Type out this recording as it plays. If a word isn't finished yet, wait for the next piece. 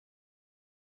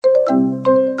Hey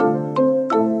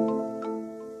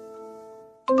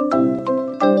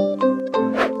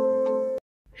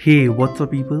what's up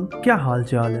people, क्या हाल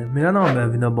चाल है। मेरा नाम है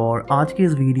विनब और आज के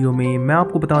इस वीडियो में मैं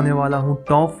आपको बताने वाला हूँ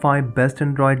टॉप 5 बेस्ट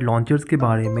एंड्रॉयड लॉन्चर्स के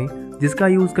बारे में, जिसका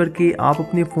यूज़ करके आप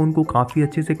अपने फ़ोन को काफ़ी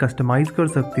अच्छे से कस्टमाइज़ कर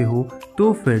सकते हो।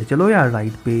 तो फिर चलो यार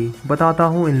राइट पे बताता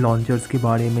हूँ इन लॉन्चर्स के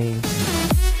बारे में।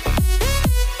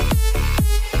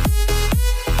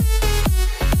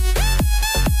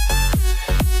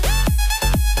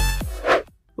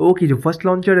 ओके, जो फर्स्ट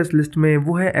लॉन्चर इस लिस्ट में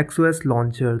वो है XOS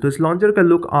लॉन्चर। तो इस लॉन्चर का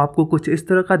लुक आपको कुछ इस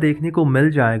तरह का देखने को मिल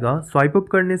जाएगा। स्वाइप अप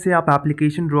करने से आप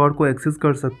एप्लीकेशन ड्रॉअर को एक्सेस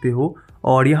कर सकते हो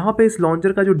और यहाँ पे इस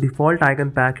लॉन्चर का जो डिफ़ॉल्ट आइकन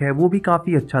पैक है वो भी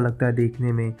काफ़ी अच्छा लगता है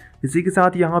देखने में। इसी के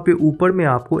साथ यहाँ पे ऊपर में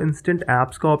आपको इंस्टेंट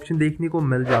ऐप्स का ऑप्शन देखने को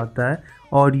मिल जाता है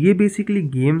और ये बेसिकली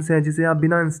गेम्स हैं जिसे आप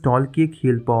बिना इंस्टॉल किए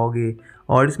खेल पाओगे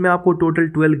और इसमें आपको टोटल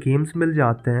 12 गेम्स मिल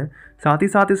जाते हैं। साथ ही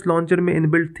साथ इस लॉन्चर में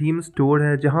इनबिल्ट थीम स्टोर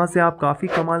है जहां से आप काफ़ी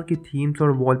कमाल की थीम्स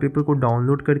और वॉलपेपर को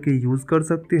डाउनलोड करके यूज़ कर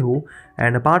सकते हो।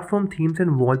 And apart from themes and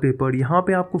wallpaper यहाँ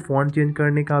पे आपको फ़ॉन्ट चेंज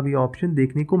करने का भी ऑप्शन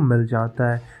देखने को मिल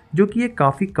जाता है, जो कि एक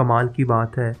काफ़ी कमाल की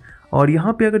बात है। और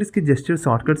यहाँ पे अगर इसके जेस्चर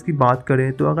शॉर्टकट्स की बात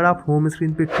करें तो अगर आप होम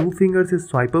स्क्रीन पे 2 फिंगर से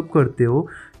स्वाइप अप करते हो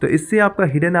तो इससे आपका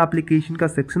हिडन एप्लीकेशन का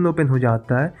सेक्शन ओपन हो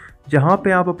जाता है जहाँ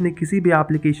पे आप अपने किसी भी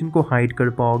एप्लीकेशन को हाइड कर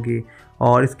पाओगे।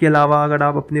 और इसके अलावा अगर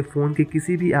आप अपने फ़ोन के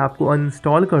किसी भी ऐप को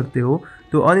अनइंस्टॉल करते हो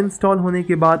तो अनइंस्टॉल होने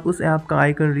के बाद उस ऐप का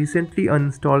आइकन रिसेंटली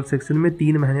अनइंस्टॉल सेक्शन में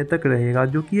 3 महीने तक रहेगा,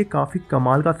 जो कि ये काफ़ी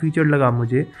कमाल का फीचर लगा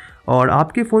मुझे। और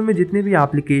आपके फ़ोन में जितने भी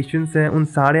एप्लीकेशंस हैं उन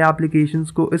सारे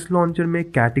एप्लीकेशंस को इस लॉन्चर में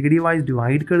कैटेगरी वाइज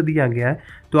डिवाइड कर दिया गया है।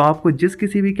 तो आपको जिस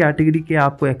किसी भी कैटेगरी के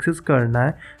ऐप को एक्सेस करना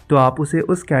है तो आप उसे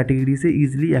उस कैटेगरी से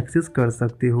ईजिली एक्सेस कर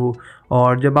सकते हो।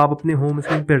 और जब आप अपने होम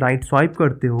स्क्रीन पे राइट स्वाइप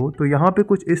करते हो तो यहाँ पे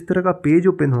कुछ इस तरह का पेज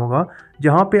ओपन होगा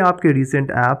जहाँ पे आपके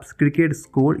recent apps, cricket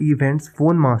score, events,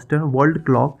 phone master, world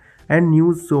clock and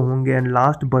news show होंगे। And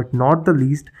last but not the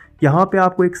least यहाँ पे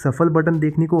आपको एक सफल बटन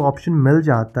देखने को ऑप्शन मिल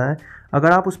जाता है।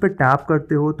 अगर आप उस पर टैप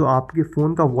करते हो तो आपके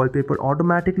फ़ोन का वॉलपेपर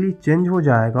ऑटोमेटिकली चेंज हो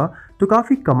जाएगा। तो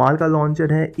काफ़ी कमाल का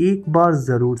लॉन्चर है, एक बार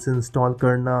ज़रूर से इंस्टॉल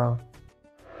करना।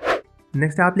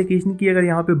 नेक्स्ट एप्लीकेशन की अगर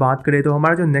यहाँ पे बात करें तो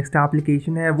हमारा जो नेक्स्ट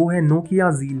एप्लीकेशन है वो है नोकिया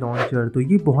Z लॉन्चर। तो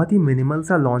ये बहुत ही मिनिमल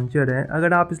सा लॉन्चर है।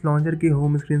 अगर आप इस लॉन्चर के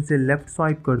होम स्क्रीन से लेफ़्ट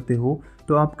स्वाइप करते हो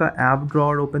तो आपका ऐप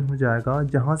ड्रॉअर ओपन हो जाएगा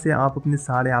जहाँ से आप अपने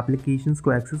सारे एप्लीकेशंस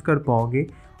को एक्सेस कर पाओगे।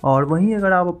 और वहीं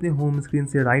अगर आप अपने होम स्क्रीन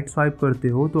से राइट स्वाइप करते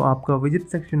हो तो आपका विजिट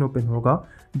सेक्शन ओपन होगा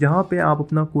जहाँ पे आप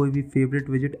अपना कोई भी फेवरेट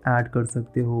विजिट ऐड कर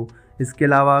सकते हो। इसके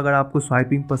अलावा अगर आपको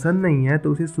स्वाइपिंग पसंद नहीं है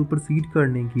तो उसे सुपरसीड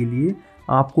करने के लिए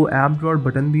आपको ऐप ड्रॉअर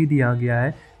बटन भी दिया गया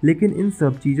है। लेकिन इन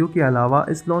सब चीज़ों के अलावा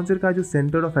इस लॉन्चर का जो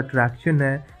सेंटर ऑफ अट्रैक्शन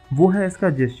है वो है इसका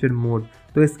जेस्चर मोड।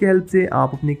 तो इसके हेल्प से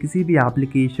आप अपने किसी भी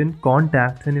एप्लीकेशन,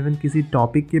 कॉन्टैक्ट्स एंड इवन किसी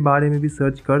टॉपिक के बारे में भी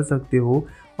सर्च कर सकते हो।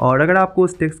 और अगर आपको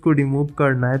उस टेक्स्ट को रिमूव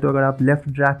करना है तो अगर आप लेफ़्ट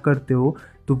ड्रैग करते हो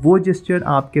तो वो जेस्चर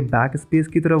आपके बैक स्पेस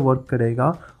की तरफ वर्क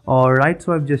करेगा और राइट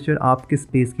स्वाइप जेस्चर आपके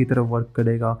स्पेस की तरफ वर्क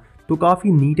करेगा। तो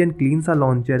काफ़ी नीट एंड क्लीन सा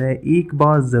लॉन्चर है, एक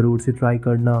बार ज़रूर से ट्राई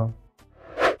करना।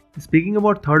 Speaking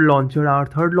about third launcher, our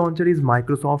third launcher is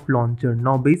Microsoft launcher.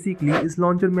 Now basically इस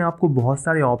launcher में आपको बहुत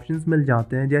सारे options मिल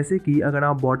जाते हैं, जैसे कि अगर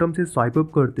आप बॉटम से स्वाइप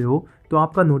अप करते हो तो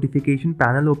आपका नोटिफिकेशन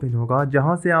पैनल ओपन होगा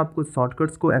जहाँ से आप कुछ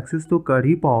शॉर्टकट्स को एक्सेस तो कर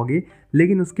ही पाओगे,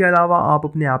 लेकिन उसके अलावा आप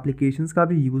अपने एप्लीकेशंस का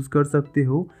भी यूज़ कर सकते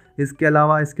हो। इसके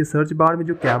अलावा इसके सर्च बार में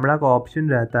जो कैमरा का ऑप्शन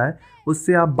रहता है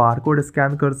उससे आप बारकोड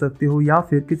स्कैन कर सकते हो या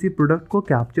फिर किसी प्रोडक्ट को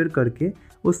कैप्चर करके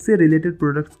उससे रिलेटेड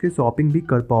प्रोडक्ट्स के शॉपिंग भी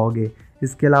कर पाओगे।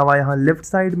 इसके अलावा यहाँ लेफ़्ट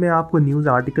साइड में आपको न्यूज़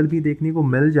आर्टिकल भी देखने को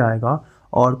मिल जाएगा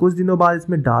और कुछ दिनों बाद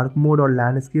इसमें डार्क मोड और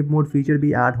लैंडस्केप मोड फीचर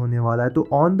भी ऐड होने वाला है। तो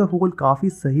ऑन द होल काफ़ी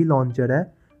सही लॉन्चर है,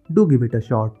 do give it a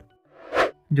shot.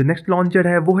 जो नेक्स्ट लॉन्चर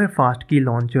है वो है FastKey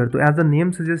लॉन्चर। तो एज अ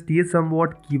नेम सजेस्ट ये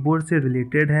समवॉट कीबोर्ड से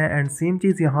रिलेटेड है एंड सेम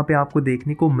चीज़ यहाँ पे आपको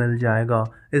देखने को मिल जाएगा।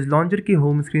 इस लॉन्चर की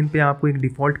होम स्क्रीन पे आपको एक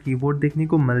डिफ़ॉल्ट कीबोर्ड देखने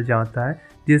को मिल जाता है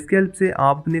जिसके हेल्प से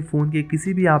आप अपने फ़ोन के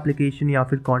किसी भी एप्लीकेशन या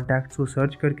फिर कॉन्टैक्ट्स को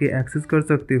सर्च करके एक्सेस कर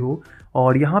सकते हो।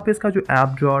 और यहाँ पे इसका जो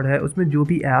ऐप ड्रॉअर है उसमें जो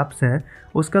भी ऐप्स हैं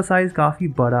उसका साइज़ काफ़ी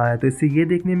बड़ा है, तो इससे ये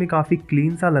देखने में काफ़ी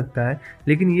क्लीन सा लगता है।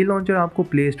 लेकिन ये लॉन्चर आपको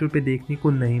प्ले स्टोर पे देखने को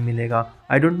नहीं मिलेगा।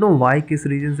 आई डोंट नो वाई, किस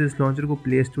रीज़न से इस लॉन्चर को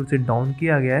प्ले स्टोर से डाउन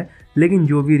किया गया है, लेकिन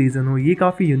जो भी रीज़न हो ये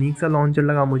काफ़ी यूनिक सा लॉन्चर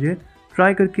लगा मुझे,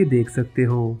 ट्राई करके देख सकते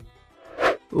हो।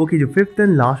 ओके, जो फिफ्थ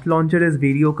एंड लास्ट लॉन्चर है इस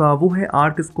वीडियो का वो है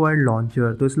आर्क स्क्वाड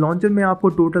लॉन्चर। तो इस लॉन्चर में आपको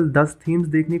टोटल 10 थीम्स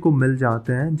देखने को मिल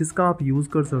जाते हैं जिसका आप यूज़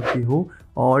कर सकते हो।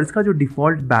 और इसका जो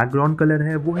डिफ़ॉल्ट बैकग्राउंड कलर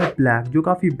है वो है ब्लैक, जो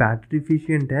काफ़ी बैटरी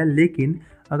एफिशिएंट है। लेकिन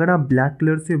अगर आप ब्लैक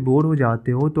कलर से बोर हो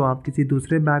जाते हो तो आप किसी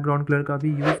दूसरे बैकग्राउंड कलर का भी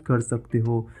यूज़ कर सकते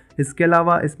हो। इसके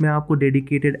अलावा इसमें आपको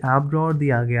डेडिकेटेड ऐप ड्रॉअर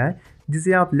दिया गया है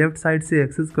जिसे आप लेफ़्ट साइड से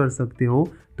एक्सेस कर सकते हो।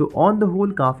 तो ऑन द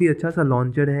होल काफ़ी अच्छा सा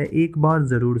लॉन्चर है, एक बार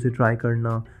ज़रूर से ट्राई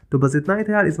करना। तो बस इतना ही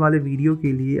था यार इस वाले वीडियो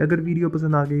के लिए। अगर वीडियो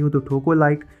पसंद आ गई हो तो ठोको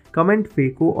लाइक, कमेंट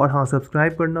फेंको और हाँ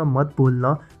सब्सक्राइब करना मत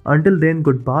भूलना। Until then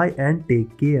good bye and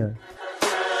take care.